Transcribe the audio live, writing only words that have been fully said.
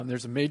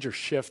There's a major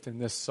shift in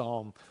this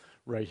psalm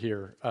right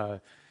here.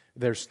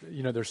 There's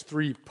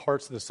three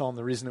parts of the psalm.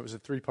 The reason it was a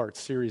three-part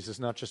series is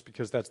not just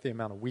because that's the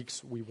amount of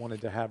weeks we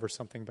wanted to have or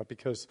something, but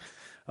because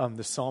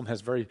the psalm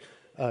has three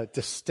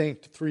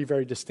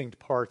very distinct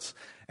parts.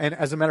 And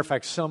as a matter of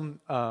fact, some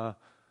of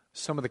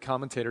the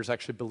commentators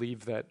actually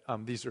believe that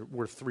these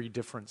were three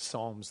different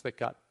psalms that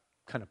got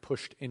kind of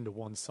pushed into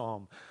one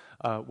psalm.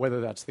 Whether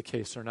that's the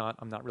case or not,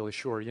 I'm not really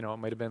sure. It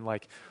might have been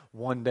like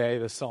one day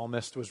the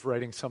psalmist was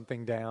writing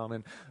something down,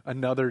 and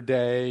another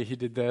day he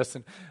did this,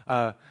 and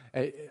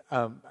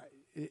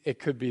it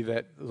could be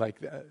that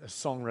like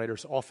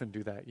songwriters often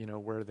do that.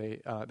 Where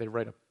they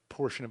write a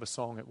portion of a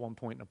song at one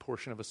point and a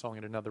portion of a song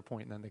at another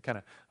point, and then they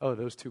kind of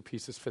those two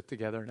pieces fit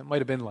together, and it might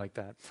have been like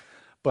that.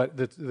 But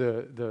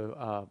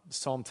the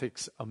psalm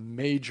takes a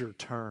major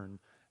turn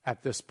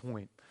at this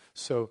point.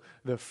 So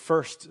the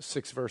first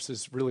 6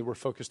 verses really were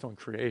focused on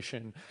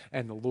creation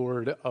and the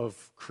Lord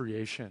of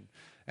creation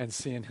and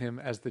seeing him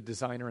as the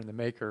designer and the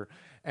maker.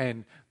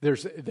 And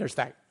there's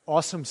that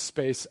awesome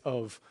space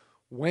of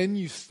when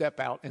you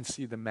step out and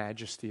see the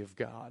majesty of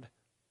God.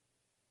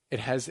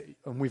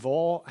 And we've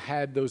all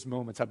had those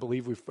moments. I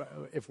believe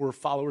if we're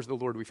followers of the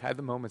Lord, we've had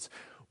the moments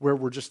where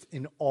we're just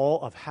in awe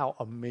of how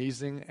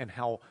amazing and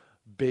how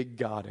big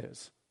God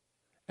is.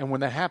 And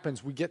when that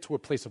happens, we get to a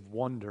place of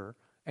wonder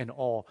and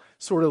awe.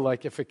 Sort of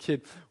like if a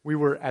kid, we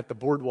were at the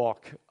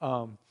boardwalk.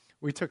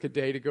 We took a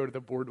day to go to the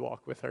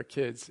boardwalk with our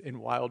kids in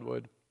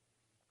Wildwood.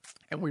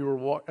 And we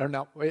were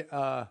it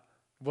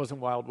wasn't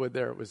Wildwood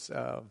there, it was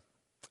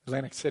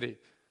Atlantic City.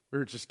 We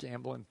were just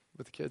gambling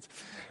with the kids.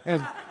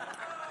 And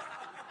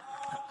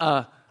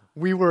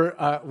we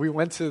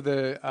went to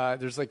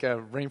there's like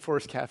a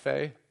rainforest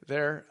cafe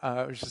there.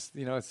 It was just,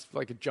 it's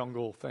like a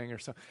jungle thing or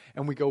something.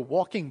 And we go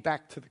walking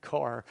back to the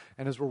car.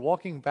 And as we're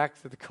walking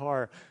back to the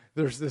car,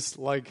 there's this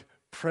like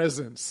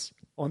presence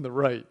on the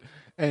right.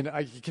 And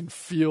you can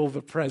feel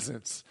the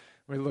presence.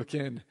 We look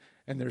in,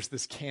 and there's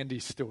this candy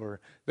store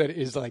that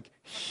is like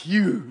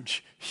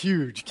huge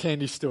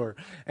candy store.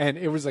 And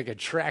it was like a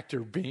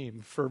tractor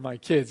beam for my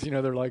kids.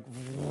 They're like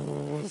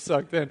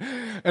sucked in.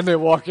 And they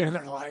walk in and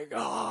they're like,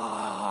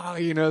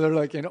 they're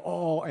like in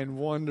awe and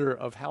wonder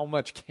of how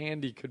much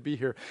candy could be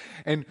here.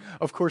 And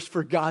of course,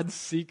 for God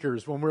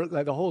seekers,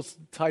 the whole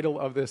title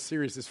of this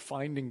series is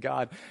Finding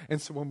God.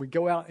 And so when we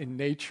go out in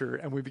nature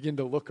and we begin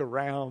to look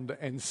around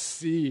and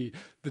see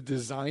the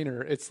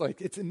designer, it's like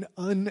it's an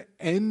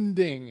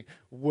unending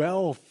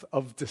wealth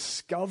of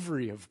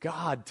discovery of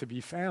God to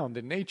be found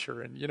in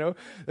nature. And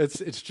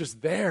it's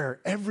just there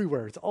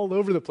everywhere. It's all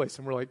over the place.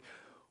 And we're like,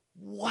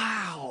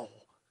 wow.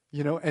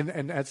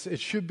 And it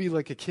should be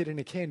like a kid in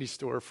a candy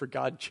store for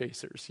God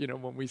chasers,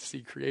 when we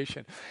see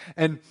creation.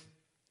 And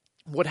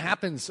what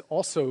happens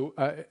also,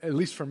 at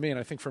least for me, and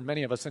I think for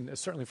many of us, and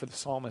certainly for the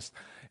psalmist,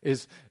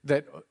 is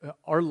that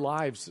our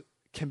lives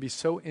can be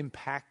so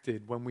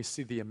impacted when we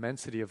see the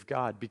immensity of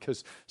God,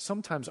 because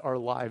sometimes our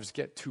lives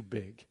get too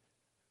big.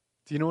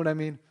 Do you know what I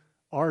mean?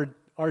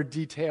 Our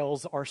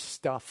details, our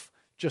stuff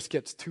just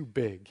gets too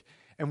big,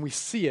 and we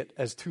see it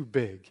as too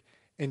big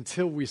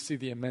until we see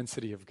the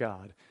immensity of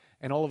God.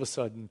 And all of a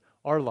sudden,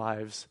 our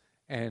lives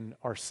and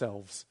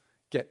ourselves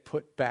get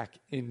put back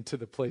into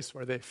the place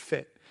where they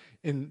fit,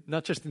 in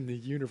not just in the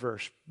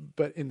universe,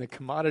 but in the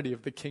commodity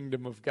of the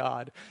kingdom of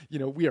God.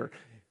 We are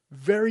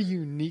very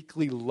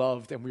uniquely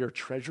loved, and we are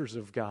treasures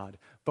of God,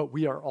 but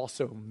we are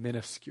also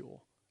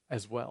minuscule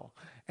as well.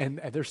 And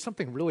there's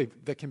something really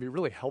that can be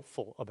really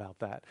helpful about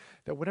that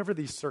whatever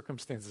these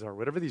circumstances are,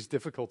 whatever these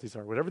difficulties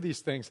are, whatever these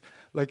things,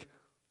 like,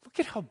 look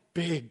at how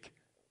big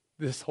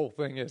this whole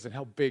thing is and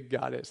how big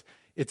God is.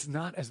 It's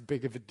not as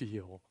big of a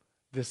deal,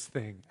 this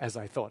thing, as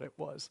I thought it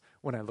was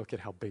when I look at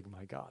how big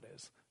my God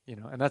is.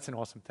 And that's an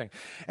awesome thing.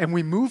 And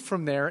we move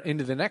from there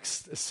into the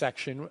next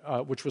section,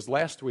 which was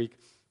last week,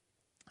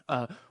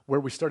 where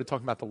we started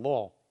talking about the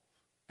law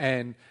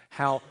and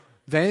how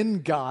then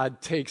God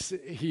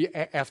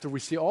after we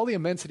see all the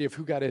immensity of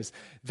who God is,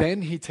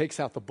 then he takes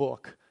out the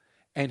book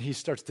and he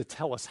starts to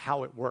tell us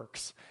how it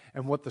works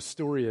and what the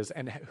story is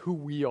and who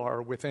we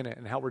are within it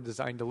and how we're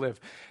designed to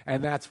live.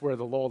 And that's where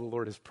the law of the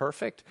Lord is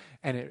perfect.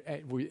 And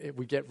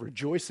we get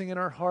rejoicing in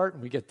our heart,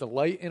 and we get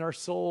delight in our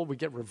soul. We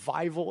get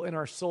revival in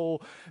our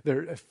soul.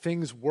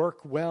 Things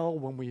work well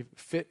when we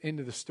fit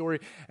into the story.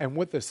 And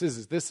what this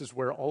is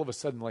where all of a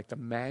sudden, like, the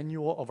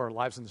manual of our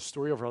lives and the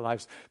story of our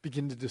lives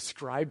begin to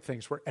describe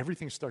things where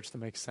everything starts to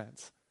make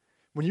sense.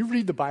 When you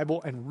read the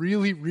Bible and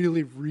really,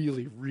 really,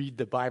 really read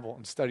the Bible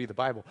and study the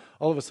Bible,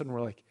 all of a sudden we're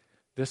like,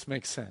 this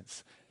makes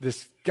sense.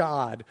 This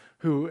God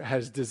who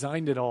has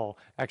designed it all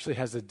actually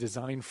has a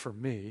design for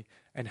me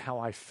and how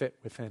I fit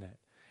within it.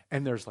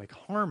 And there's like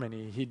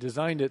harmony. He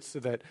designed it so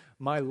that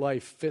my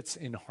life fits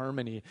in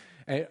harmony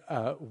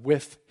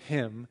with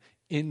him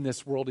in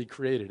this world he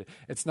created.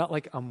 It's not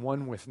like I'm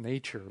one with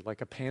nature,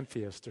 like a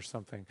pantheist or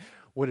something.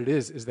 What it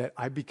is that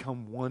I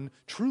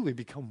truly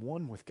become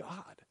one with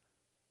God.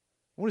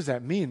 What does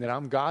that mean? That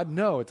I'm God?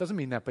 No, it doesn't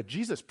mean that. But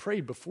Jesus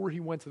prayed before he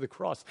went to the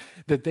cross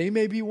that they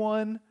may be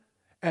one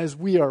as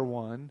we are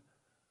one.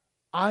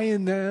 I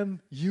in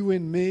them, you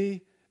in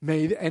me,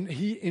 And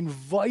he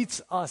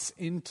invites us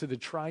into the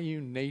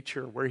triune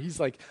nature where he's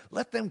like,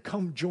 let them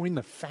come join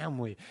the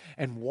family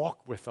and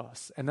walk with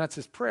us. And that's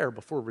his prayer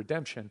before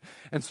redemption.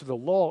 And so the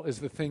law is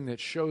the thing that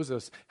shows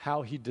us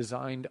how he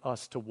designed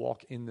us to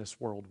walk in this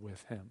world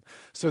with him.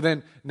 So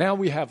then now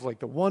we have like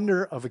the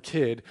wonder of a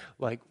kid,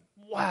 like,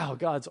 wow,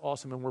 God's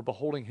awesome, and we're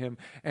beholding him,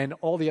 and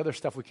all the other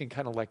stuff we can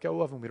kind of let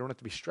go of, and we don't have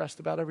to be stressed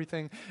about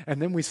everything.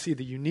 And then we see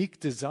the unique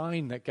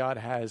design that God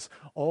has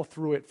all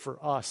through it for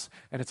us,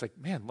 and it's like,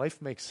 man,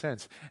 life makes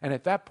sense. And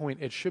at that point,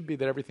 it should be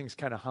that everything's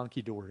kind of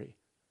honky-dory.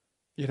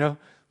 You know?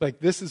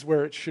 Like, this is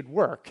where it should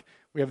work.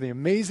 We have the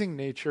amazing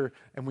nature,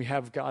 and we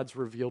have God's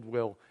revealed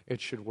will. It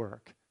should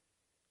work.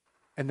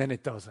 And then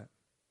it doesn't.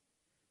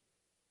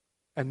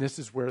 And this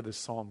is where the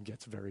psalm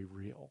gets very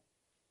real.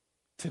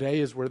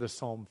 Today is where the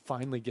psalm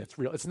finally gets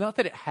real. It's not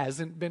that it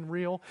hasn't been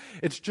real.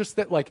 It's just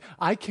that, like,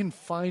 I can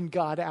find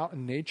God out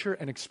in nature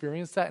and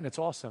experience that, and it's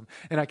awesome.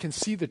 And I can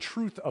see the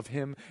truth of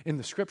him in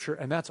the scripture,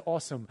 and that's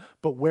awesome.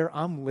 But where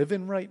I'm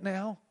living right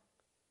now,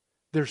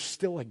 there's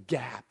still a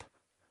gap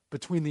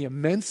between the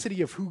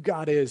immensity of who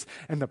God is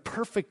and the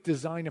perfect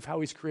design of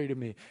how he's created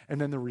me,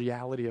 and then the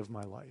reality of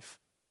my life.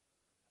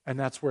 And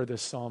that's where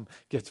this psalm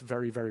gets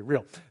very, very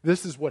real.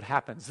 This is what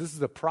happens. This is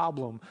the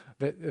problem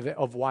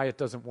of why it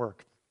doesn't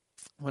work.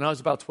 When I was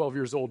about 12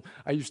 years old,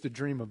 I used to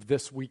dream of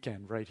this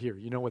weekend right here.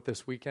 You know what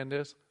this weekend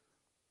is?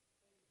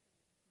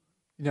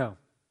 No.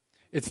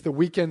 It's the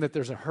weekend that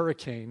there's a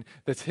hurricane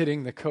that's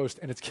hitting the coast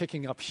and it's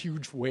kicking up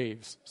huge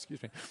waves.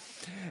 Excuse me.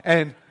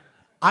 And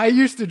I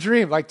used to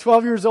dream, like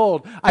 12 years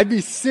old, I'd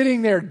be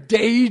sitting there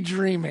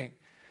daydreaming,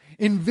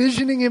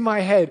 envisioning in my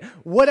head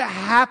what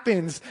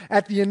happens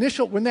at the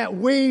initial, when that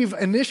wave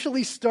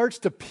initially starts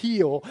to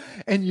peel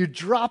and you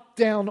drop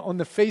down on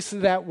the face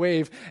of that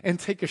wave and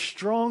take a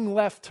strong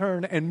left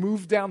turn and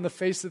move down the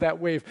face of that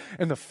wave,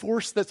 and the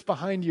force that's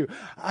behind you.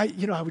 I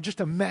would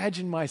just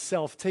imagine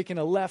myself taking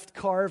a left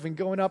carve and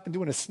going up and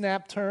doing a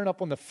snap turn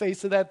up on the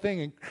face of that thing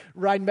and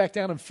riding back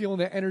down and feeling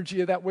the energy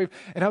of that wave.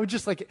 And I would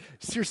just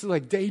seriously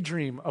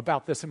daydream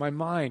about this in my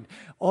mind.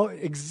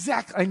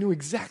 I knew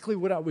exactly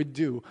what I would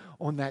do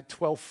on that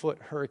 12-foot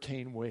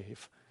hurricane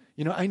wave.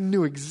 I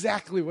knew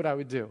exactly what I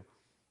would do.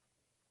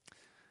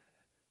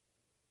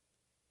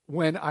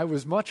 When I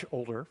was much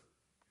older,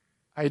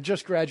 I had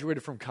just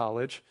graduated from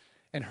college,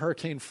 and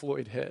Hurricane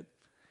Floyd hit.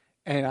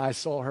 And I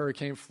saw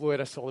Hurricane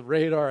Floyd. I saw the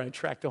radar. I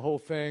tracked the whole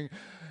thing.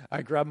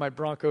 I grabbed my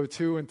Bronco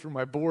 2 and threw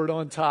my board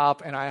on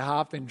top, and I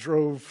hopped and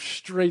drove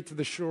straight to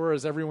the shore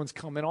as everyone's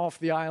coming off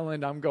the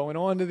island. I'm going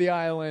onto the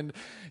island,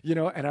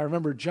 and I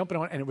remember jumping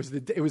on, and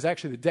it was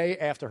actually the day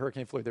after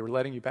Hurricane Floyd. They were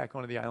letting you back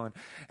onto the island.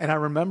 And I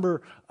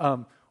remember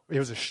it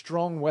was a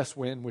strong west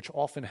wind, which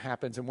often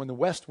happens. And when the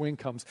west wind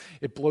comes,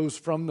 it blows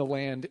from the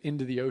land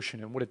into the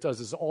ocean. And what it does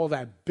is all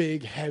that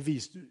big,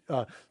 heavy,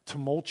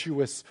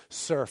 tumultuous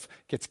surf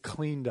gets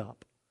cleaned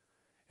up.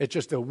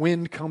 The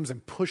wind comes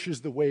and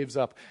pushes the waves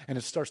up, and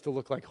it starts to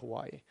look like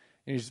Hawaii.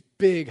 And these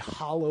big,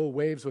 hollow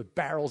waves with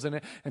barrels in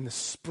it, and the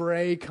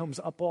spray comes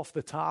up off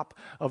the top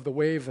of the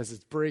wave as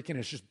it's breaking.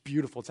 It's just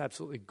beautiful. It's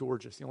absolutely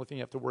gorgeous. The only thing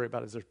you have to worry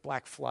about is there's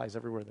black flies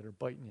everywhere that are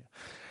biting you.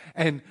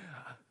 And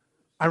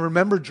I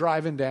remember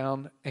driving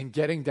down and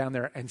getting down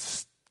there and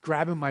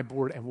grabbing my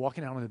board and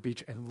walking out on the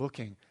beach and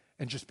looking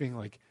and just being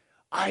like,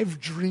 I've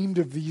dreamed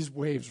of these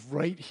waves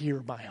right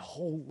here my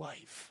whole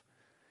life.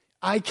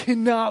 I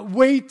cannot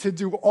wait to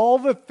do all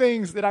the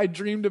things that I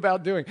dreamed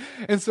about doing.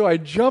 And so I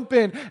jump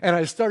in and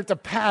I start to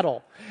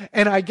paddle.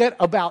 And I get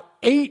about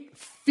 8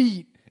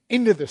 feet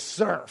into the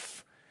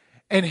surf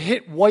and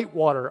hit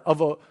whitewater of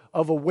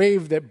a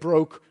wave that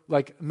broke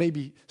like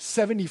maybe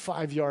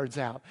 75 yards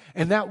out.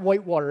 And that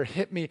whitewater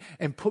hit me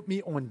and put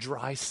me on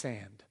dry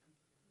sand.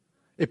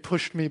 It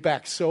pushed me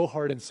back so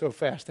hard and so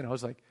fast. And I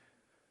was like,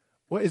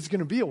 well, it's going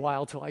to be a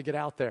while till I get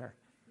out there.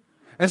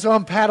 And so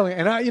I'm paddling,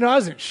 and I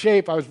was in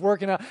shape. I was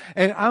working out,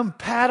 and I'm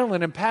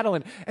paddling and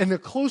paddling. And the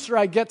closer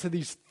I get to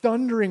these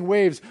thundering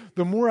waves,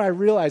 the more I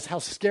realize how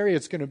scary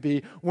it's going to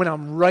be when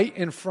I'm right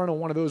in front of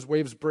one of those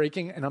waves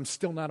breaking, and I'm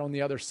still not on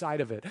the other side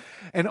of it.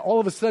 And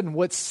all of a sudden,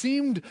 what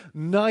seemed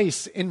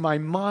nice in my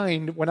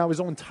mind when I was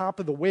on top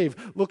of the wave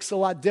looks a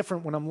lot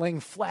different when I'm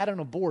laying flat on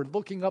a board,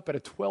 looking up at a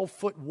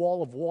 12-foot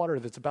wall of water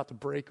that's about to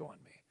break on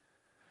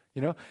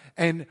me.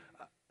 And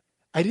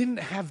I didn't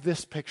have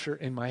this picture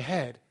in my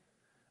head.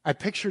 I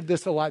pictured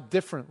this a lot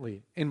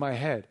differently in my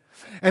head.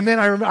 And then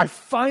I remember I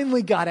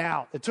finally got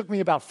out. It took me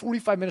about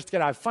 45 minutes to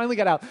get out. I finally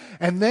got out.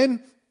 And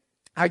then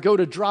I go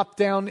to drop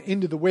down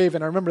into the wave.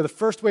 And I remember the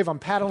first wave, I'm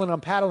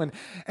paddling.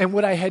 And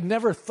what I had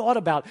never thought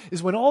about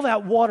is when all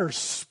that water's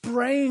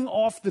spraying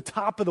off the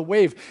top of the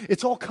wave,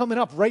 it's all coming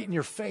up right in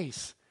your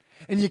face.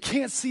 And you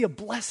can't see a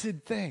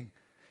blessed thing.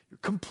 You're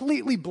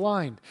completely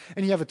blind,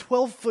 and you have a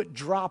 12-foot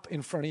drop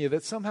in front of you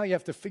that somehow you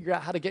have to figure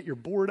out how to get your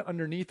board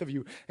underneath of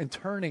you and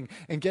turning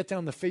and get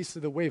down the face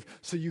of the wave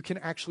so you can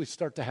actually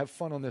start to have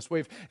fun on this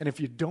wave. And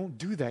if you don't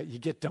do that, you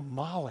get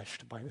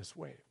demolished by this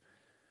wave.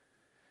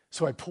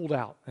 So I pulled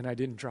out, and I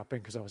didn't drop in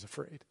because I was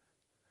afraid.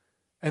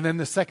 And then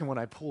the second one,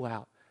 I pull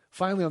out.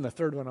 Finally, on the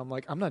third one, I'm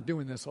like, I'm not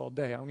doing this all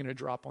day. I'm going to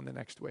drop on the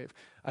next wave.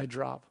 I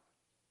drop.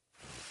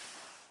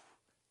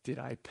 Did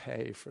I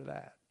pay for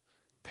that?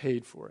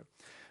 Paid for it.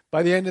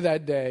 By the end of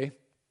that day,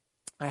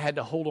 I had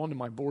to hold onto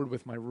my board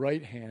with my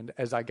right hand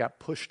as I got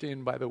pushed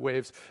in by the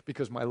waves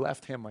because my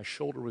left hand, my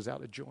shoulder was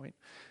out of joint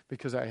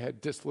because I had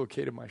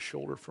dislocated my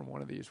shoulder from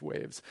one of these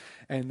waves.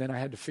 And then I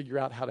had to figure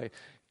out how to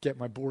get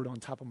my board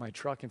on top of my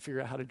truck and figure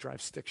out how to drive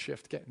stick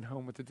shift getting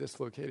home with the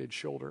dislocated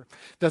shoulder.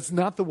 That's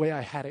not the way I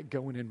had it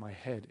going in my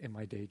head in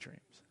my daydreams.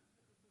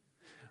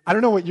 I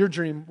don't know what your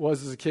dream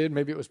was as a kid.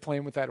 Maybe it was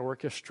playing with that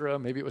orchestra.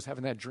 Maybe it was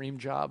having that dream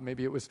job.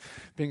 Maybe it was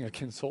being a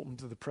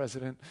consultant to the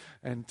president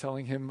and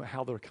telling him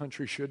how their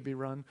country should be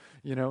run.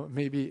 You know,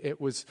 maybe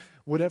it was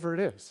whatever it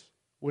is,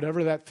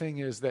 whatever that thing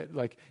is that,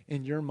 like,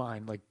 in your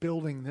mind, like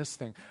building this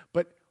thing.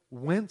 But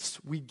once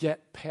we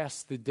get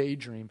past the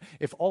daydream,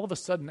 if all of a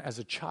sudden as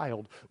a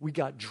child we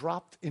got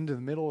dropped into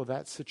the middle of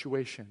that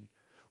situation,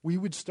 we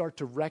would start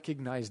to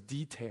recognize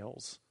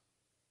details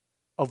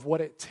of what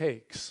it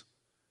takes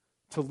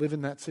to live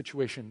in that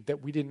situation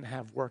that we didn't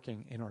have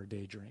working in our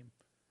daydream.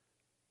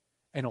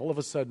 And all of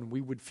a sudden,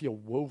 we would feel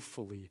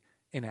woefully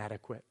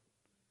inadequate.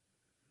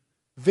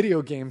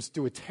 Video games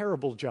do a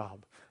terrible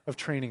job of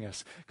training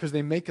us because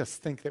they make us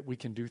think that we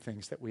can do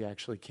things that we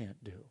actually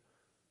can't do.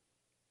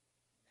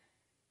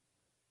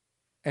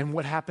 And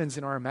what happens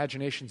in our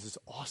imaginations is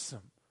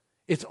awesome.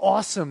 It's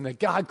awesome that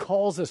God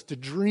calls us to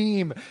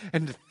dream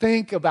and to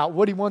think about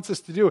what he wants us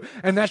to do,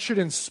 and that should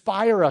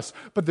inspire us.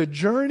 But the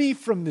journey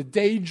from the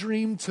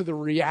daydream to the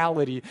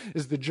reality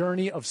is the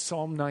journey of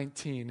Psalm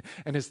 19,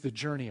 and it's the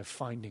journey of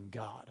finding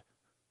God.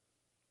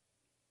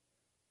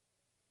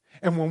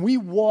 And when we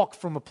walk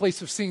from a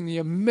place of seeing the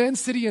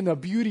immensity and the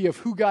beauty of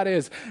who God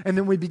is, and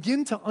then we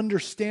begin to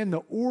understand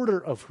the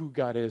order of who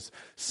God is,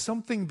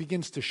 something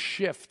begins to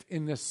shift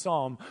in this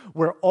psalm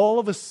where all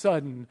of a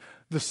sudden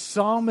the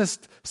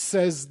psalmist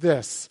says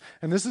this,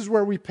 and this is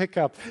where we pick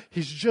up.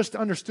 He's just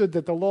understood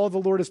that the law of the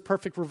Lord is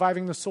perfect,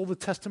 reviving the soul. The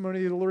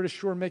testimony of the Lord is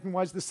sure, making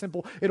wise the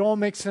simple. It all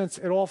makes sense.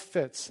 It all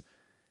fits.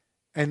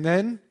 And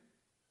then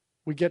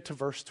we get to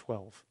verse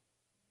 12.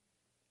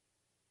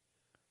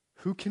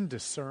 Who can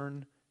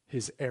discern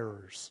his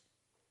errors?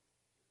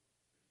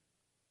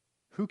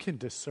 Who can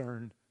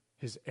discern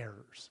his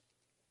errors?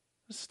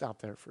 Let's stop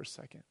there for a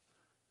second.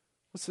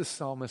 What's this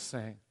psalmist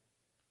saying?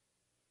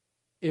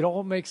 It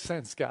all makes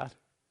sense, God.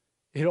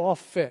 It all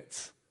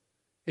fits.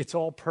 It's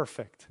all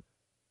perfect.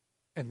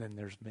 And then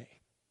there's me.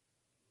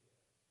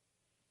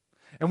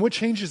 And what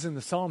changes in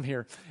the psalm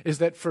here is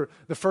that for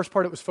the first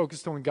part, it was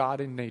focused on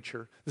God and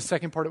nature. The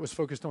second part, it was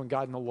focused on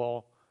God and the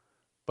law.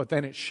 But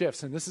then it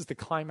shifts, and this is the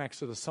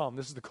climax of the psalm.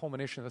 This is the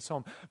culmination of the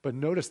psalm. But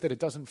notice that it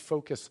doesn't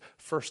focus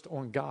first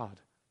on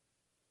God.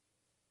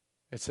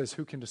 It says,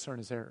 who can discern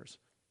his errors?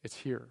 It's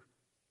here.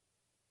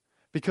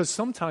 Because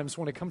sometimes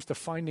when it comes to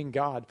finding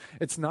God,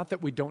 it's not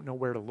that we don't know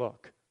where to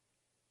look.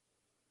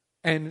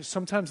 And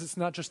sometimes it's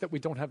not just that we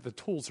don't have the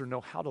tools or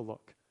know how to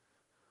look.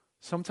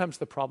 Sometimes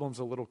the problem's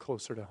a little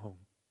closer to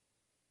home.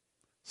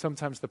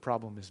 Sometimes the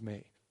problem is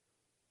me.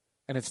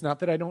 And it's not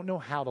that I don't know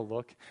how to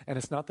look, and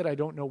it's not that I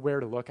don't know where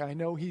to look. I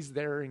know he's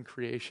there in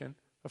creation,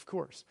 of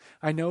course.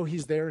 I know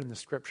he's there in the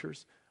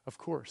scriptures, of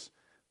course.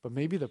 But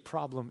maybe the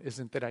problem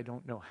isn't that I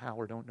don't know how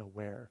or don't know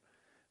where.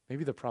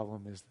 Maybe the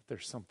problem is that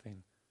there's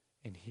something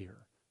in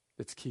here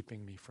that's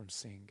keeping me from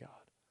seeing God.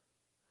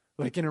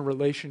 Like in a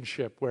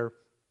relationship where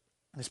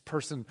this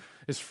person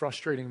is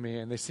frustrating me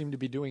and they seem to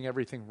be doing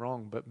everything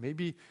wrong, but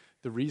maybe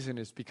the reason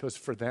is because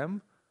for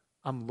them,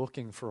 I'm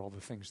looking for all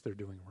the things they're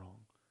doing wrong.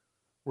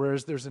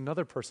 Whereas there's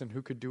another person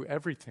who could do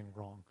everything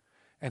wrong,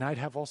 and I'd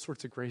have all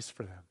sorts of grace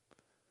for them.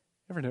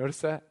 Ever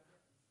notice that?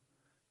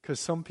 Because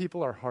some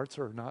people, our hearts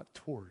are not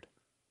toward.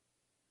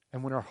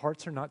 And when our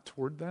hearts are not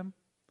toward them,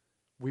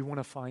 we want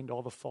to find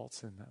all the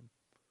faults in them.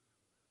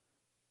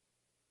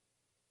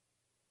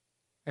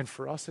 And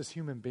for us as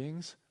human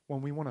beings,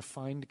 when we want to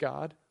find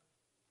God,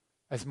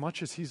 as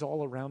much as he's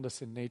all around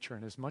us in nature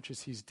and as much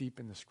as he's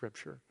deep in the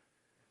scripture,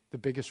 the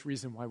biggest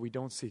reason why we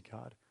don't see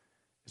God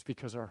is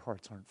because our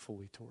hearts aren't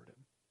fully toward him.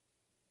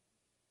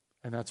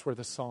 And that's where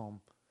the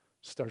psalm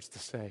starts to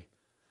say,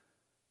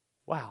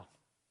 wow,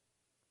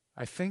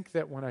 I think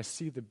that when I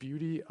see the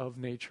beauty of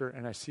nature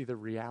and I see the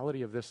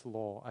reality of this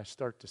law, I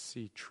start to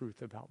see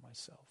truth about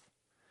myself.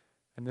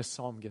 And this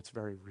psalm gets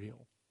very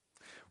real.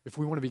 If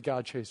we want to be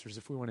God chasers,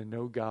 if we want to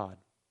know God,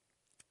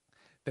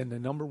 then the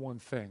number one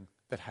thing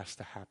that has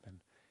to happen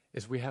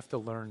is we have to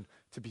learn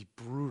to be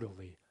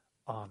brutally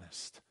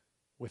honest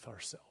with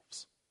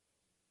ourselves.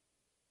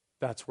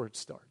 That's where it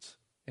starts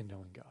in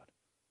knowing God.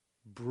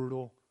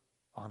 Brutal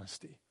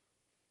honesty.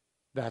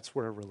 That's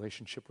where a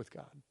relationship with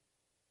God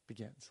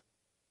begins.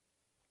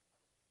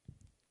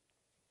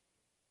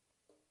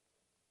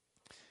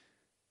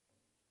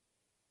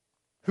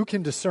 Who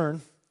can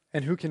discern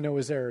and who can know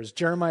his errors?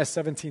 Jeremiah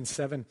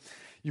 17:7.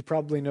 You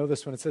probably know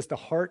this one. It says, the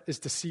heart is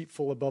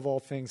deceitful above all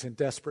things and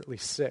desperately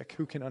sick.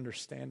 Who can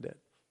understand it?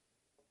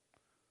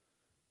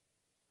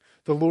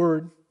 The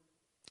Lord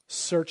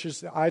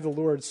I, the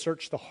Lord,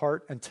 search the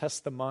heart and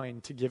test the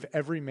mind to give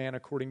every man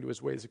according to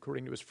his ways,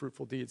 according to his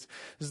fruitful deeds.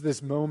 This is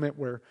this moment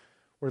where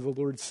the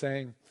Lord's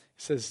saying,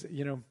 he says,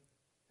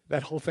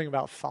 that whole thing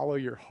about follow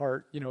your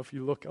heart, if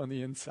you look on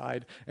the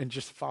inside and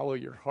just follow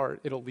your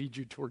heart, it'll lead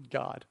you toward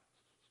God.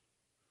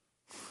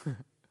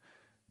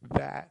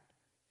 That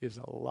is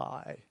a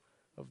lie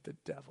of the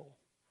devil.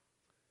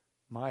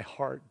 My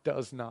heart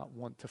does not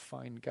want to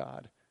find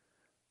God.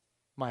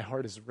 My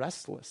heart is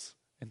restless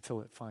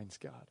until it finds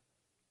God.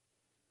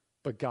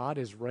 But God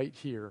is right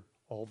here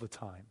all the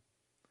time.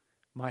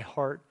 My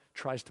heart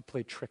tries to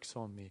play tricks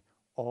on me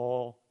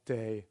all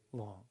day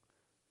long,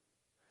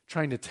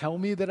 trying to tell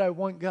me that I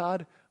want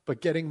God,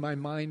 but getting my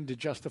mind to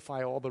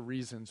justify all the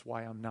reasons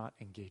why I'm not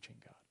engaging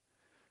God.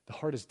 The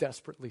heart is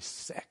desperately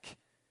sick.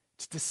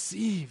 It's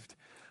deceived.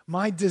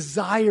 My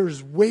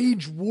desires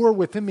wage war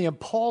within me. And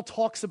Paul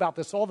talks about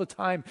this all the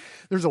time.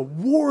 There's a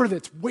war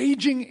that's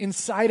waging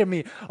inside of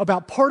me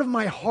about part of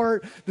my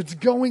heart that's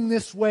going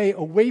this way,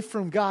 away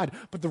from God,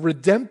 but the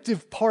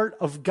redemptive part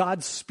of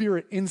God's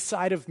Spirit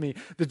inside of me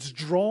that's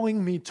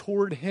drawing me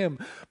toward Him.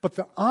 But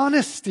the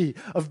honesty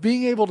of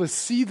being able to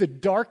see the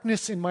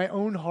darkness in my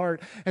own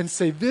heart and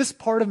say, this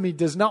part of me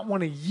does not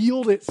want to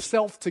yield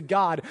itself to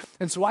God.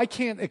 And so I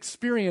can't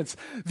experience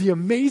the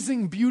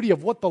amazing beauty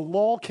of what the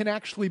law can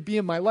actually be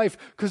in my life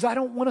because I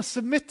don't want to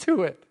submit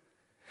to it.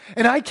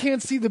 And I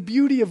can't see the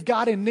beauty of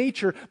God in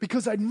nature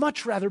because I'd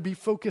much rather be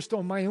focused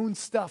on my own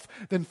stuff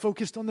than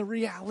focused on the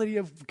reality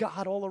of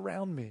God all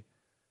around me.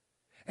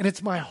 And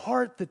it's my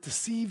heart that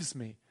deceives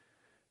me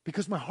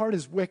because my heart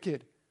is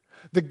wicked.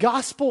 The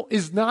gospel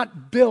is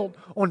not built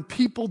on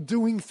people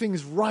doing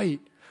things right.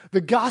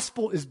 The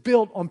gospel is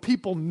built on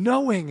people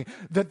knowing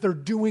that they're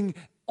doing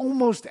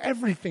almost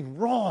everything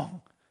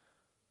wrong.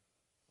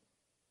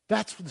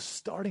 That's the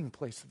starting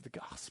place of the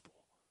gospel.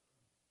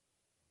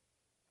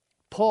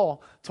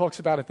 Paul talks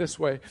about it this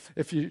way.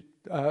 If you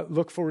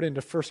look forward into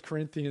 1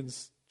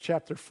 Corinthians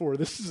chapter 4,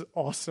 this is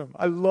awesome.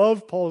 I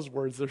love Paul's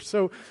words. They're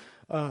so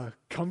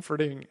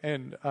comforting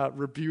and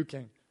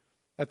rebuking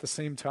at the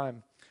same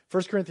time.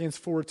 1 Corinthians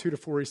 4,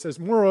 2-4, he says,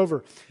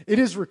 moreover, it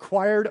is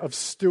required of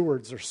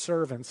stewards or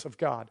servants of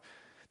God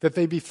that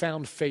they be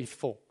found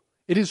faithful.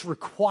 It is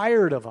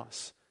required of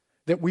us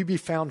that we be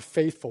found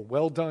faithful.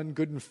 Well done,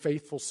 good and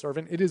faithful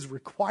servant. It is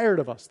required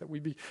of us that we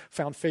be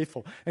found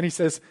faithful. And he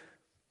says,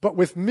 but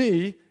with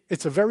me,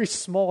 it's a very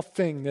small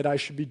thing that I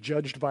should be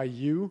judged by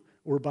you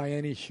or by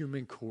any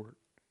human court.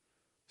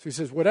 So he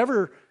says,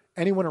 whatever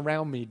anyone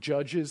around me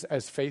judges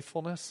as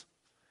faithfulness,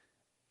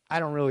 I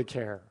don't really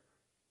care.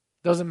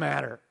 Doesn't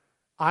matter.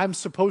 I'm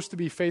supposed to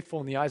be faithful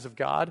in the eyes of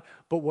God,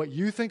 but what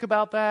you think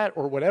about that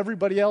or what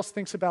everybody else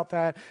thinks about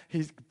that,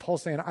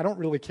 Paul's saying, I don't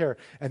really care.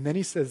 And then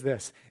he says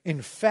this,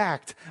 in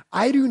fact,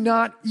 I do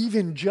not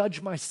even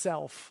judge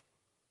myself.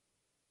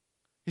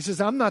 He says,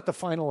 I'm not the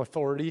final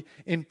authority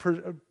in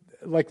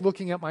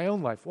looking at my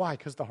own life. Why?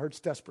 Because the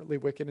heart's desperately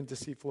wicked and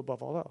deceitful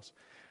above all else.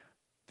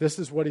 This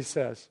is what he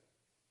says.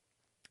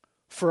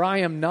 For I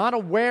am not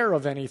aware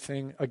of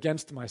anything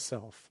against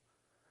myself,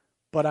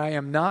 but I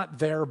am not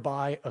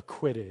thereby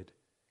acquitted.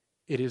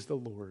 It is the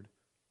Lord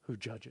who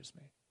judges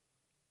me.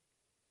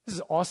 This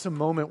is an awesome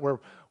moment where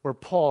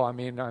Paul,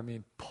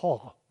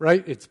 Paul,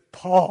 right? It's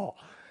Paul.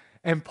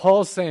 And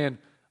Paul's saying,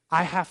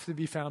 I have to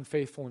be found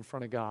faithful in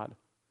front of God.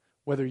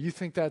 Whether you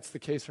think that's the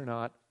case or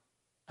not,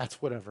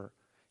 that's whatever.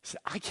 He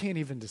said, I can't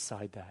even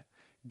decide that.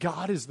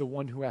 God is the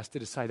one who has to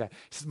decide that. He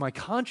says, my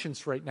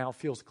conscience right now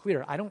feels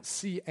clear. I don't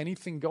see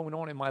anything going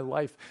on in my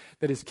life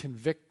that is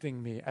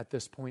convicting me at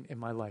this point in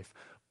my life.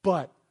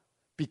 But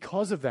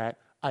because of that,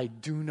 I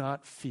do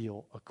not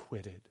feel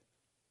acquitted.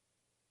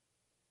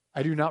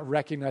 I do not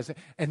recognize it.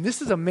 And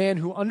this is a man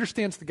who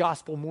understands the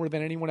gospel more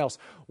than anyone else.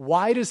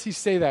 Why does he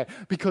say that?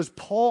 Because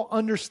Paul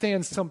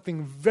understands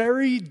something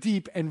very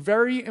deep and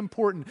very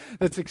important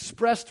that's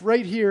expressed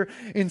right here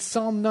in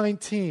Psalm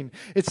 19.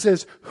 It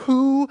says,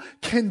 who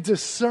can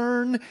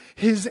discern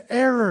his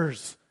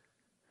errors?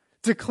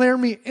 Declare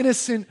me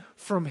innocent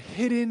from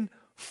hidden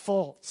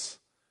faults.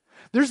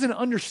 There's an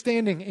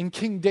understanding in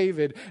King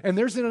David, and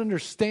there's an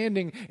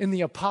understanding in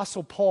the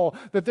Apostle Paul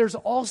that there's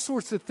all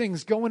sorts of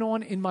things going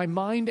on in my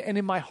mind and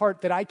in my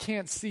heart that I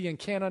can't see and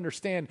can't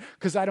understand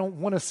because I don't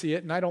want to see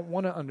it and I don't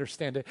want to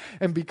understand it.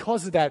 And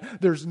because of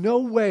that, there's no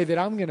way that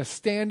I'm going to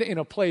stand in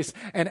a place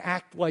and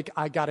act like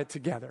I got it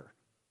together.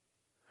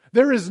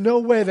 There is no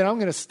way that I'm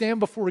going to stand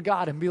before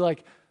God and be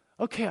like,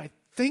 okay, I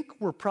think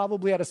we're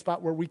probably at a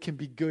spot where we can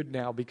be good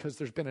now because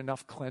there's been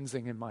enough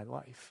cleansing in my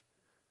life.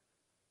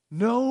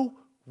 No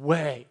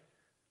way.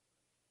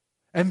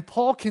 And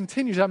Paul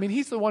continues.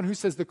 He's the one who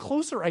says, the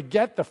closer I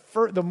get,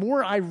 the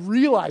more I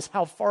realize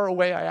how far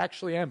away I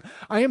actually am.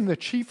 I am the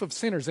chief of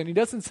sinners. And he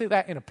doesn't say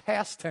that in a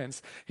past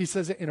tense. He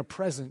says it in a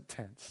present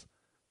tense.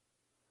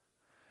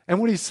 And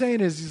what he's saying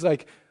is, he's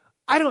like,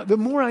 the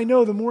more I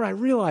know, the more I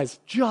realize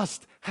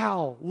just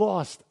how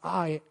lost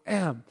I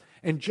am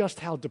and just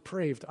how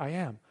depraved I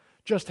am.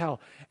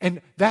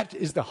 And that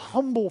is the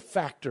humble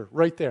factor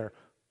right there.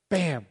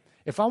 Bam.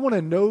 If I want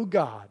to know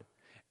God,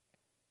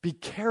 be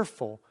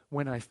careful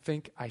when I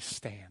think I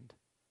stand.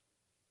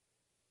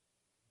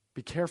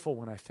 Be careful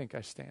when I think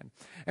I stand.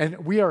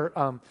 And we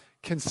are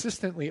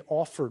consistently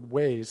offered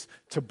ways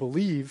to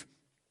believe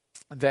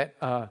that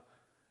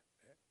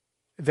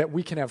that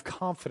we can have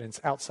confidence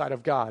outside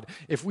of God.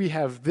 If we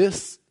have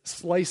this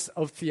slice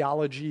of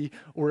theology,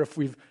 or if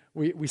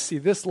we see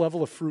this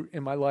level of fruit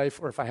in my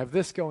life, or if I have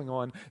this going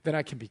on, then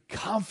I can be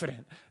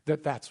confident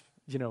that that's,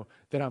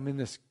 that I'm in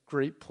this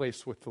great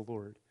place with the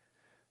Lord.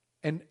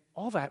 And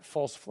all that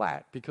falls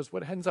flat, because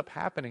what ends up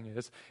happening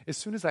is, as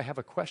soon as I have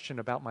a question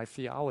about my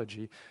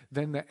theology,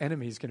 then the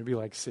enemy is going to be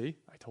like, see,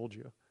 I told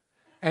you.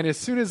 And as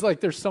soon as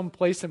there's some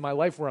place in my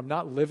life where I'm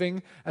not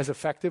living as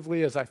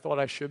effectively as I thought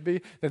I should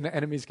be, then the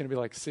enemy is going to be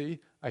like, see,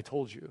 I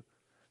told you.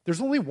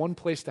 There's only one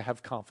place to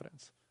have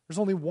confidence. There's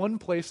only one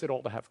place at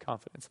all to have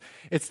confidence.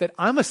 It's that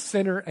I'm a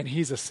sinner and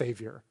he's a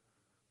savior.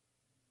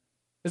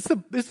 It's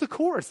the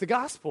core. It's the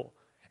gospel.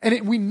 And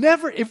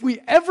if we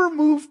ever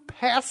move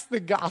past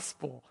the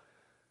gospel,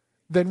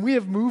 then we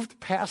have moved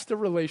past a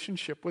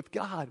relationship with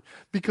God,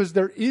 because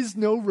there is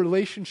no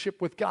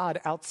relationship with God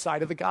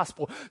outside of the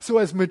gospel. So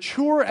as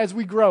mature as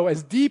we grow,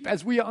 as deep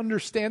as we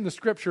understand the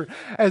scripture,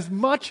 as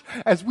much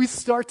as we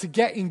start to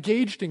get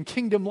engaged in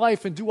kingdom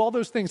life and do all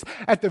those things,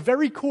 at the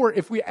very core,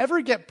 if we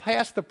ever get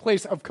past the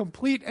place of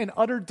complete and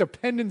utter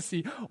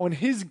dependency on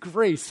his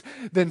grace,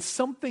 then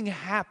something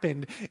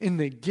happened in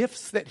the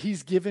gifts that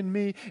he's given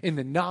me, in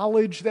the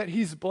knowledge that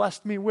he's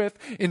blessed me with,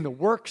 in the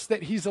works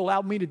that he's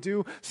allowed me to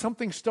do.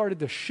 Something started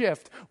to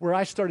shift where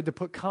I started to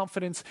put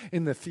confidence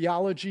in the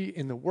theology,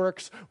 in the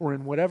works, or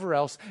in whatever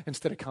else,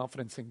 instead of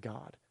confidence in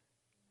God.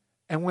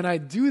 And when I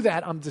do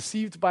that, I'm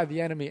deceived by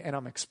the enemy, and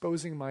I'm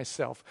exposing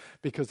myself,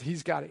 because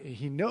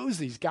he knows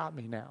he's got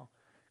me now.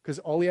 Because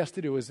all he has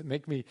to do is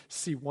make me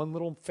see one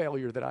little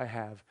failure that I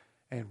have,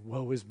 and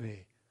woe is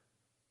me.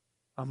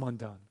 I'm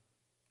undone.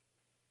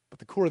 But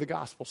the core of the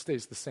gospel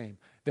stays the same.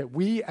 That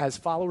we, as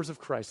followers of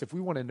Christ, if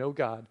we want to know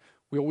God,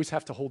 we always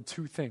have to hold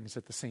two things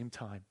at the same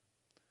time.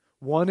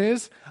 One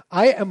is,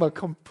 I am a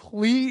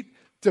complete,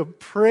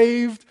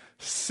 depraved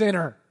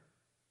sinner.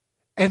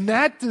 And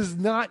that does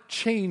not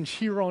change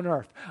here on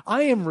earth.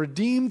 I am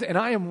redeemed and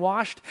I am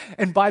washed,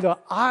 and by the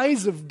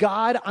eyes of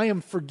God, I am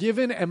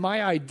forgiven, and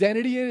my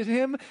identity in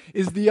him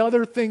is the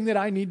other thing that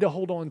I need to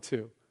hold on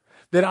to.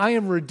 That I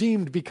am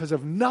redeemed because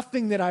of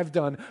nothing that I've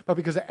done, but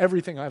because of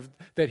everything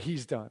that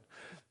he's done.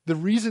 The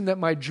reason that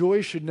my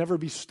joy should never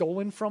be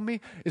stolen from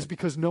me is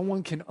because no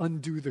one can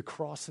undo the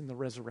cross and the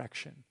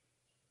resurrection.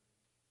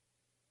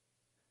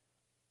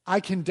 I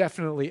can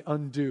definitely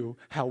undo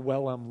how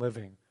well I'm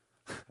living.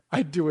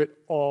 I do it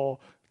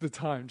all the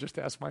time. Just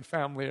ask my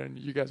family, and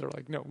you guys are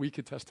like, no, we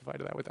could testify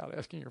to that without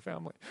asking your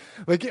family.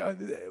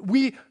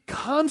 We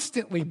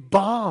constantly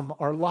bomb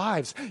our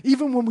lives,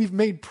 even when we've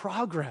made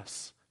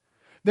progress.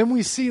 Then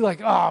we see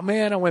oh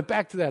man, I went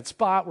back to that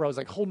spot where I was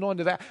holding on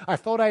to that. I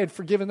thought I had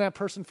forgiven that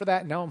person for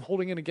that, and now I'm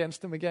holding it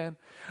against them again.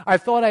 I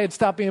thought I had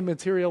stopped being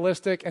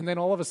materialistic, and then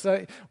all of a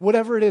sudden,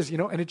 whatever it is,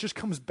 and it just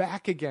comes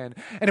back again.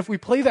 And if we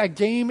play that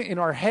game in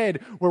our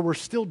head where we're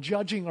still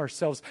judging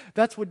ourselves,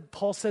 that's what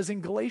Paul says in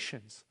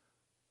Galatians.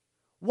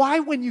 Why,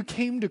 when you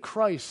came to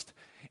Christ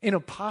in a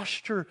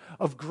posture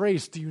of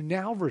grace, do you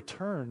now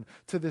return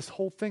to this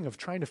whole thing of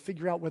trying to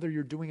figure out whether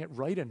you're doing it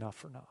right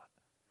enough or not?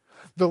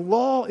 The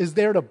law is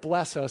there to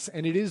bless us,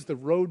 and it is the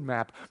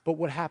roadmap. But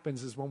what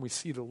happens is when we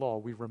see the law,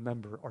 we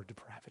remember our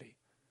depravity,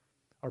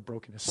 our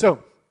brokenness.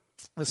 So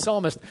the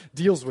psalmist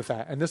deals with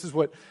that, and this is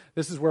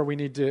where we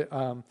need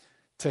to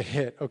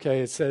hit.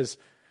 Okay, it says,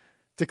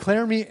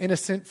 "Declare me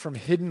innocent from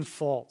hidden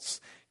faults.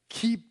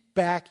 Keep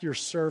back your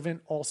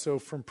servant also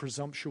from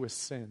presumptuous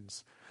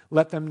sins.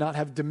 Let them not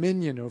have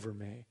dominion over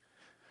me."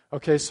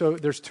 Okay, so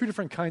there's two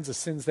different kinds of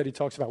sins that he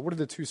talks about. What are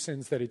the two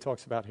sins that he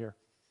talks about here?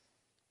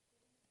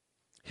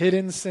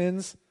 Hidden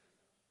sins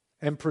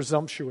and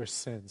presumptuous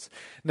sins.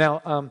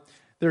 Now,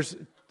 there's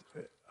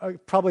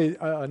probably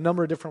a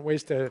number of different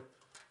ways to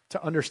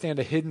understand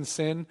a hidden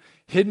sin.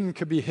 Hidden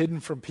could be hidden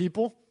from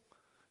people.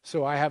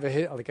 So I have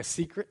a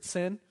secret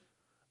sin.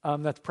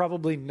 That's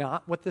probably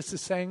not what this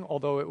is saying,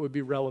 although it would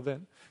be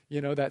relevant.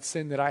 That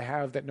sin that I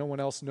have that no one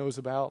else knows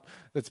about,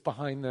 that's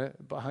behind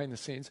the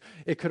scenes.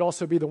 It could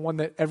also be the one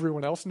that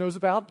everyone else knows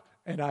about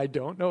and I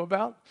don't know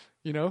about,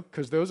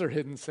 because those are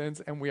hidden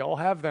sins, and we all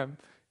have them.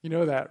 You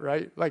know that,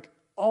 right?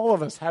 All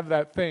of us have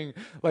that thing,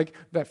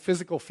 that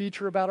physical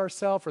feature about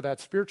ourselves, or that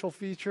spiritual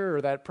feature,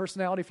 or that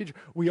personality feature.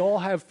 We all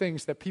have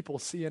things that people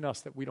see in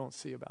us that we don't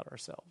see about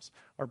ourselves,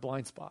 our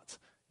blind spots,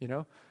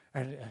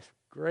 And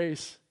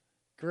grace,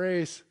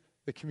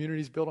 the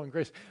community's built on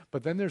grace.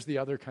 But then there's the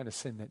other kind of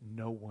sin that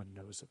no one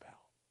knows about.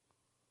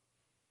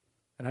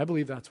 And I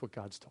believe that's what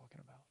God's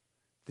talking about.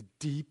 The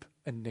deep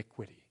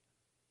iniquity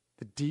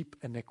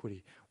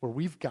where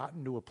we've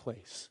gotten to a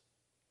place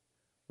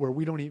where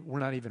we're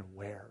not even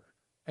aware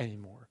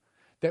anymore,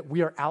 that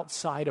we are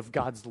outside of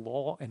God's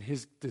law and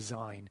his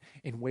design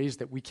in ways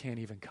that we can't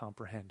even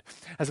comprehend.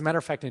 As a matter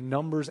of fact, in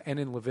Numbers and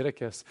in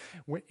Leviticus,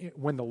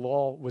 when the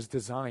law was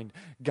designed,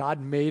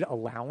 God made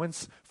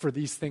allowance for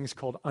these things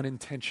called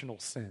unintentional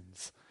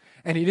sins.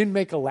 And he didn't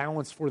make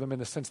allowance for them in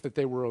the sense that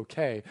they were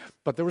okay.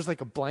 But there was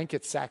like a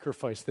blanket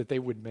sacrifice that they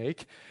would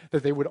make,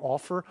 that they would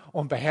offer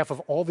on behalf of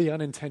all the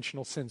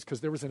unintentional sins,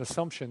 because there was an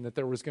assumption that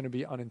there was going to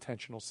be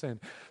unintentional sin.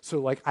 So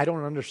like, I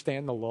don't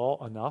understand the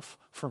law enough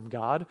from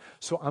God,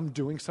 so I'm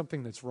doing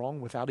something that's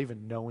wrong without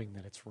even knowing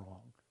that it's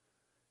wrong.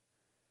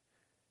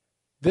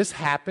 This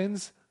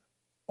happens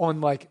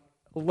on like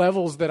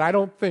levels that I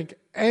don't think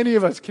any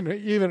of us can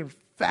even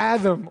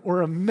fathom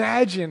or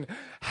imagine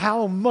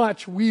how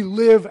much we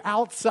live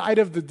outside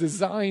of the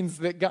designs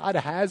that God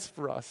has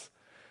for us.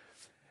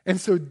 And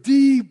so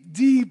deep,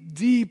 deep,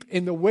 deep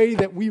in the way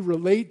that we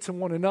relate to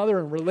one another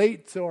and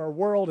relate to our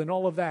world and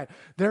all of that,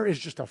 there is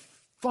just a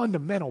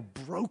fundamental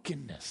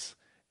brokenness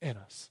in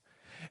us.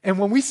 And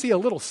when we see a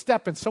little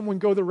step and someone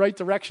go the right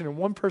direction and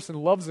one person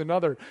loves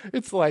another,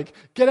 it's like,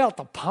 get out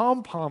the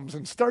pom-poms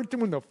and start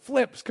doing the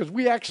flips, because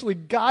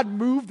God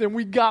moved and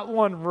we got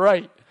one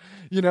right.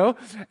 You know?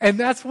 And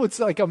that's what's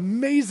like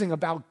amazing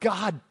about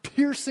God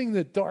piercing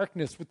the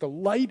darkness with the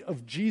light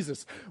of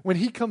Jesus. When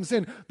he comes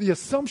in, the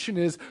assumption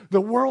is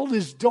the world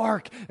is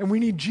dark and we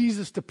need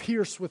Jesus to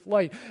pierce with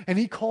light. And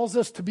he calls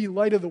us to be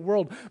light of the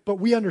world. But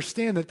we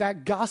understand that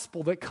that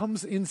gospel that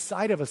comes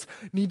inside of us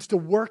needs to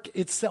work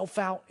itself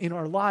out in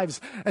our lives.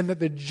 And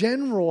that the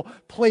general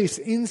place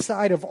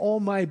inside of all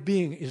my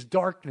being is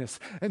darkness.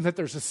 And that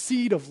there's a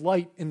seed of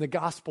light in the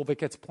gospel that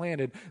gets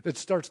planted that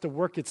starts to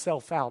work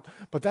itself out.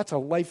 But that's a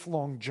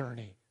lifelong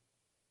journey.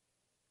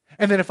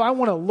 And then if I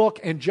want to look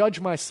and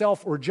judge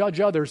myself or judge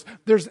others,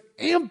 there's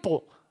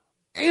ample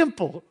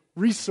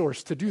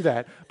resource to do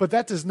that. But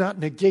that does not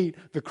negate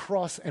the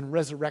cross and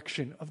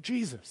resurrection of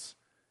Jesus.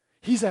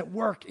 He's at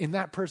work in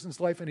that person's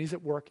life and he's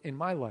at work in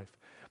my life.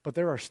 But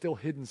there are still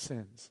hidden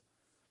sins.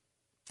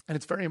 And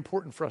it's very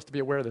important for us to be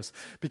aware of this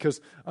because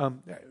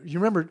you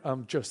remember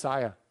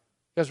Josiah.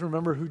 You guys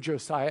remember who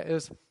Josiah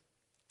is?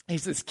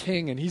 He's this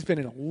king, and he's been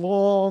in a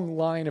long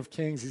line of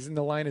kings. He's in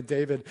the line of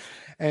David.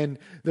 And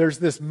there's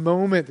this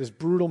moment, this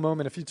brutal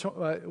moment. If you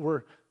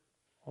we're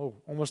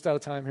almost out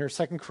of time here.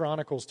 2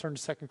 Chronicles. Turn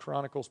to 2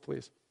 Chronicles,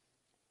 please.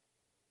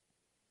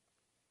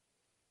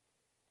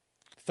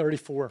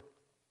 34.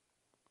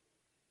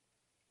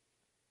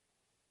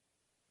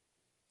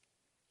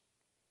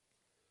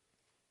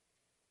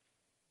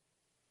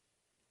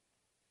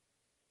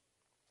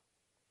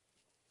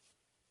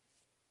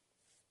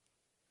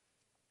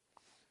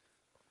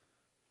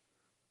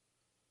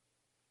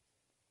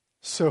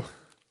 So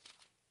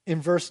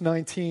in verse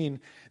 19,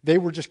 they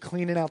were just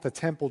cleaning out the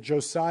temple.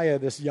 Josiah,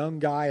 this young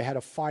guy, had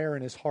a fire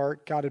in his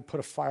heart. God had put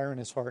a fire in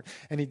his heart,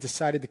 and he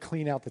decided to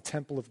clean out the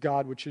temple of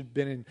God, which had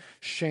been in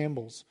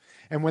shambles.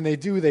 And when they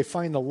do, they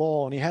find the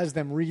law, and he has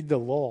them read the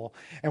law.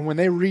 And when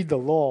they read the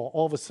law,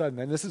 all of a sudden,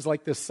 and this is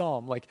like this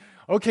psalm, like,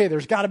 okay,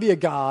 there's got to be a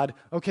God.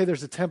 Okay,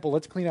 there's a temple.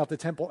 Let's clean out the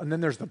temple. And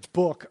then there's the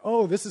book.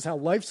 Oh, this is how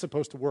life's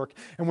supposed to work.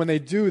 And when they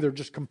do, they're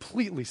just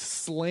completely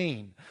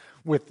slain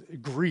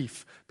with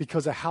grief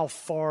because of how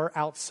far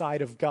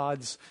outside of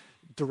God's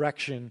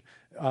direction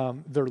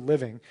they're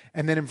living.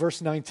 And then in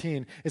verse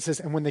 19, it says,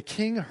 and when the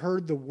king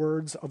heard the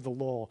words of the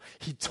law,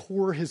 he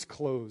tore his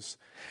clothes.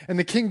 And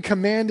the king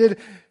commanded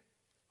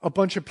a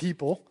bunch of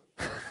people,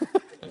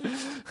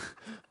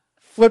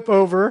 flip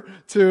over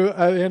to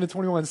the end of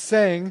 21,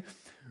 saying,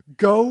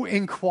 go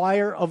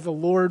inquire of the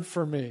Lord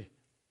for me,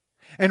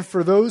 and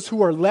for those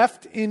who are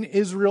left in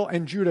Israel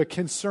and Judah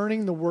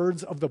concerning the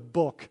words of the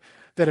book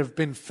that have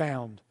been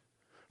found.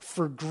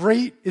 For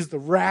great is the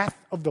wrath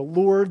of the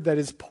Lord that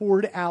is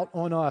poured out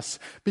on us,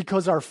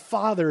 because our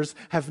fathers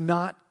have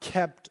not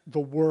kept the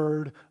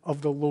word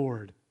of the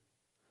Lord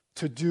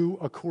to do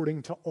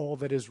according to all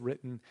that is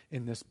written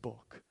in this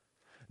book.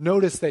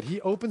 Notice that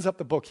he opens up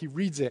the book, he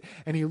reads it,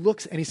 and he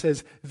looks and he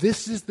says,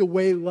 this is the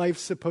way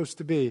life's supposed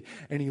to be.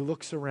 And he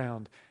looks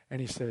around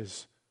and he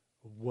says,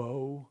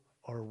 woe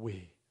are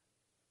we,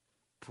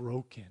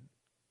 broken.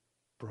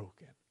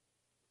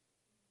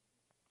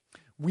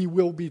 We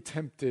will be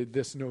tempted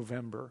this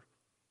November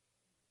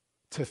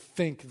to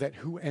think that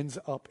who ends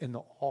up in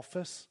the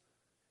office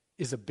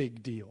is a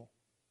big deal.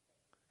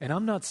 And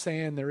I'm not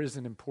saying there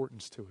isn't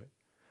importance to it,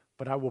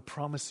 but I will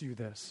promise you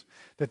this,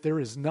 that there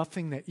is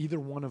nothing that either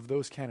one of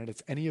those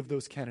candidates, any of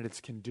those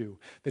candidates can do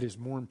that is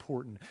more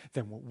important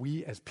than what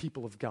we as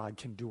people of God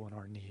can do on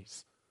our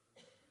knees.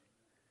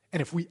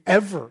 And if we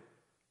ever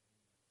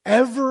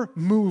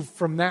move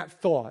from that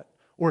thought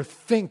or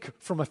think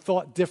from a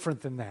thought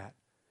different than that,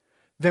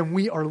 then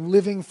we are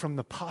living from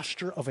the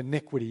posture of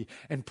iniquity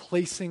and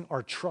placing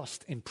our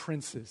trust in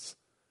princes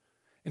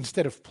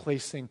instead of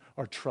placing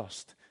our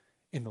trust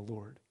in the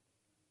Lord.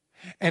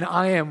 And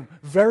I am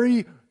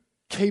very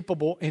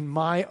capable in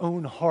my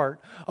own heart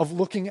of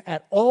looking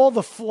at all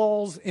the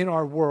flaws in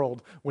our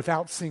world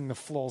without seeing the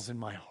flaws in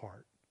my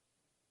heart.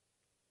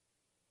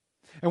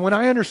 And when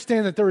I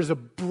understand that there is a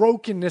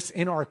brokenness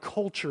in our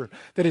culture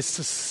that is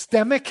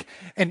systemic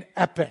and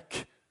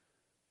epic,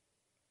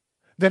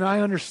 then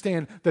I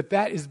understand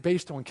that is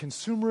based on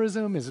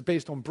consumerism, is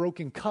based on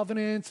broken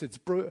covenants, it's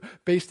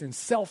based in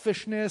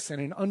selfishness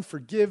and in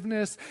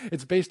unforgiveness,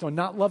 it's based on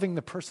not loving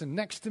the person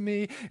next to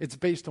me, it's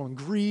based on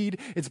greed,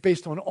 it's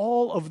based on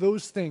all of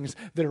those things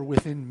that are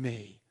within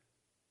me.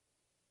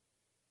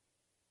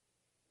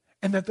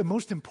 And that the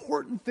most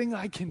important thing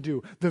I can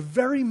do, the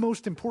very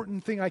most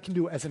important thing I can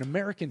do as an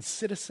American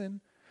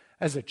citizen,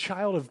 as a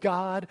child of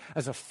God,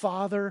 as a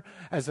father,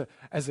 as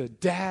a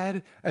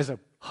dad, as a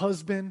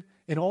husband,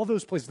 in all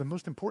those places, the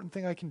most important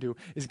thing I can do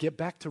is get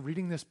back to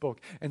reading this book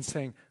and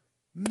saying,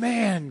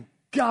 man,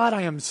 God,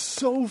 I am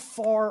so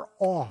far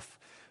off.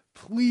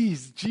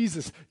 Please,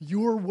 Jesus,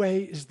 your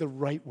way is the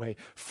right way.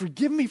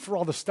 Forgive me for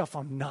all the stuff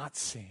I'm not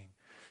seeing.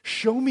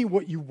 Show me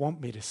what you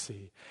want me to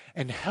see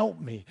and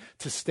help me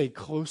to stay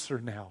closer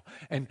now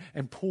and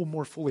pull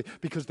more fully,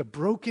 because the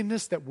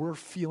brokenness that we're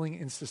feeling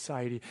in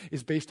society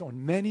is based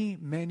on many,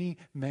 many,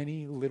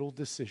 many little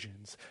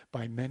decisions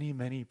by many,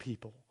 many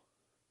people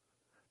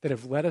that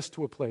have led us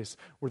to a place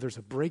where there's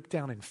a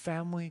breakdown in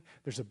family,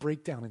 there's a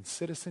breakdown in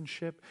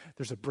citizenship,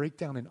 there's a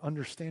breakdown in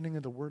understanding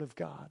of the Word of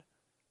God.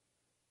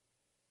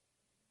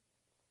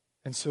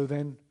 And so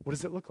then, what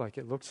does it look like?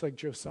 It looks like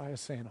Josiah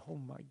saying, oh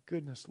my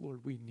goodness,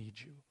 Lord, we need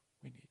you.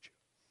 We need you.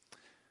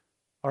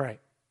 All right.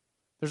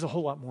 There's a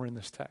whole lot more in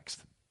this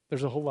text.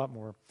 There's a whole lot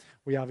more.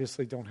 We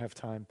obviously don't have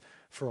time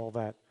for all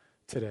that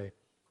today.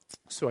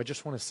 So I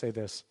just want to say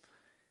this.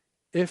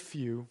 If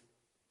you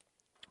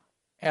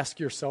ask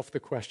yourself the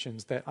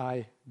questions that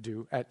I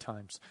do at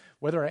times,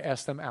 whether I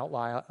ask them out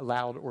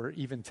loud or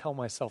even tell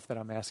myself that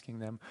I'm asking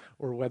them,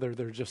 or whether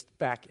they're just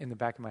back in the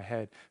back of my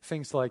head,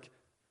 things like,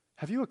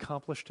 have you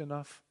accomplished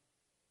enough?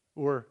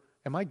 Or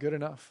am I good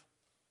enough?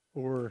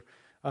 Or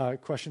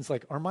questions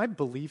like, are my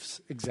beliefs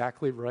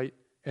exactly right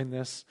in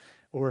this?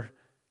 Or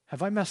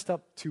have I messed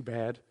up too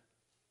bad?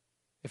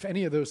 If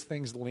any of those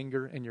things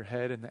linger in your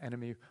head and the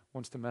enemy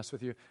wants to mess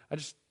with you, I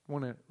just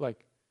want to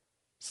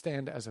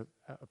stand as a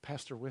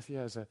pastor with you,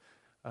 as a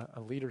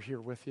leader here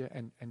with you,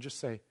 and just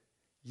say,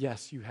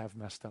 yes, you have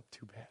messed up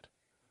too bad.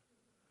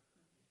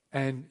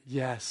 And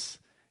yes,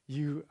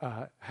 you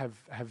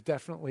have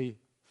definitely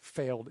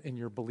failed in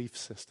your belief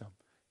system.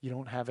 You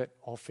don't have it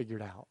all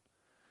figured out.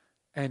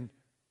 And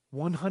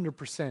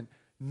 100%,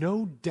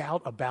 no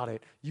doubt about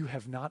it, you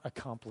have not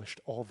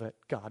accomplished all that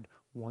God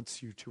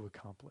wants you to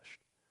accomplish.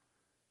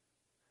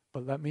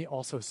 But let me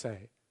also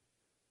say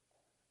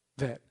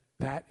that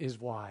is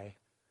why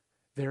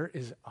there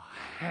is a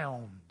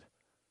hound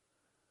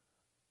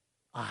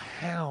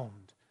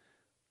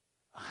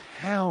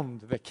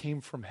that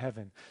came from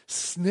heaven,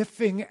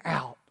 sniffing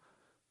out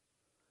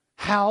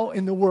how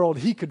in the world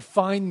he could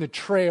find the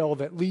trail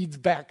that leads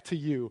back to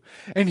you.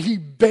 And he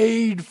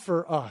bayed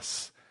for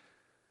us.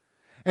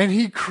 And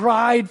he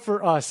cried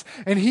for us,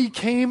 and he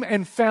came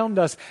and found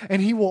us,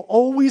 and he will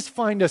always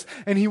find us,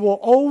 and he will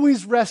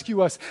always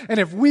rescue us. And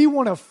if we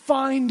want to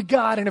find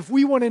God, and if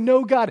we want to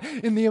know God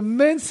in the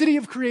immensity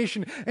of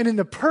creation and in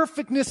the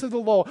perfectness of the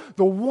law,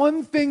 the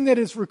one thing that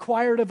is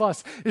required of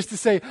us is to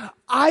say,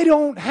 I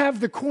don't have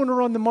the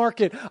corner on the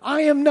market.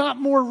 I am not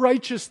more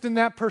righteous than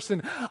that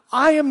person.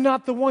 I am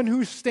not the one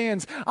who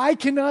stands. I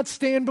cannot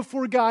stand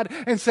before God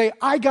and say,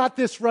 I got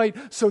this right,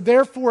 so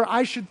therefore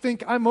I should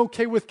think I'm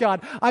okay with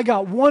God. I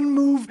got one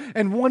move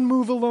and one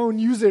move alone.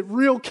 Use it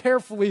real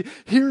carefully.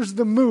 Here's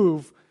the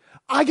move.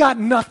 I got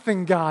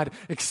nothing, God,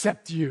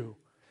 except you.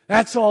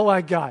 That's all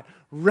I got.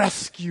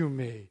 Rescue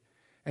me.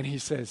 And he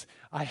says,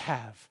 I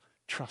have.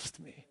 Trust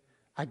me.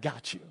 I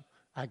got you.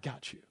 I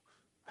got you.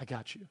 I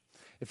got you.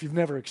 If you've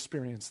never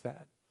experienced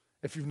that,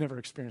 if you've never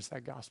experienced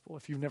that gospel,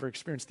 if you've never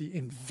experienced the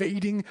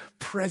invading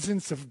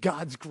presence of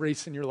God's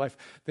grace in your life,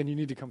 then you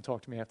need to come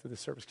talk to me after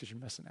this service, because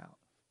you're missing out.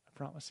 I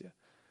promise you.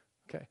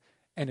 Okay?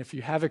 And if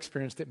you have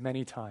experienced it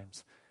many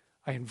times,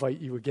 I invite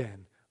you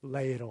again,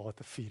 lay it all at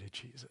the feet of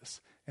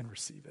Jesus and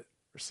receive it.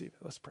 Receive it.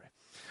 Let's pray.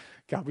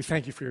 God, we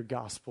thank you for your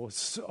gospel.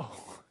 It's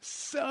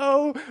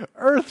so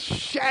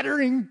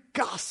earth-shattering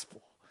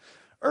gospel.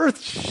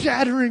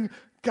 Earth-shattering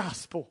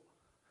gospel.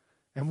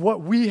 And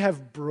what we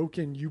have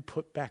broken, you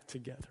put back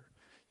together.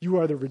 You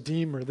are the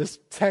Redeemer. This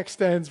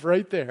text ends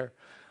right there.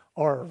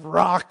 Our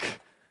rock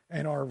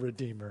and our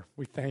Redeemer.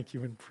 We thank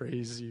you and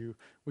praise you.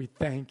 We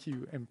thank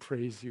you and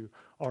praise you,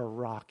 our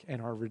rock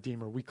and our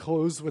Redeemer. We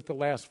close with the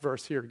last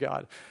verse here,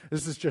 God.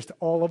 This is just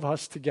all of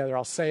us together.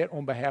 I'll say it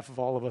on behalf of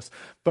all of us.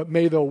 But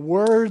may the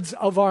words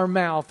of our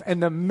mouth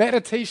and the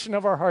meditation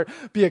of our heart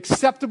be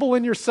acceptable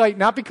in your sight,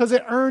 not because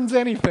it earns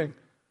anything.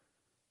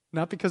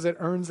 Not because it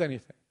earns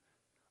anything,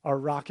 our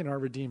rock and our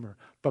Redeemer,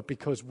 but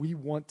because we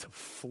want to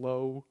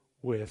flow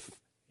with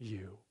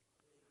you.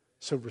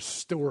 So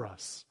restore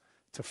us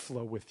to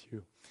flow with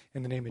you.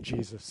 In the name of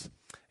Jesus,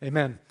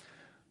 amen.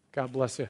 God bless you.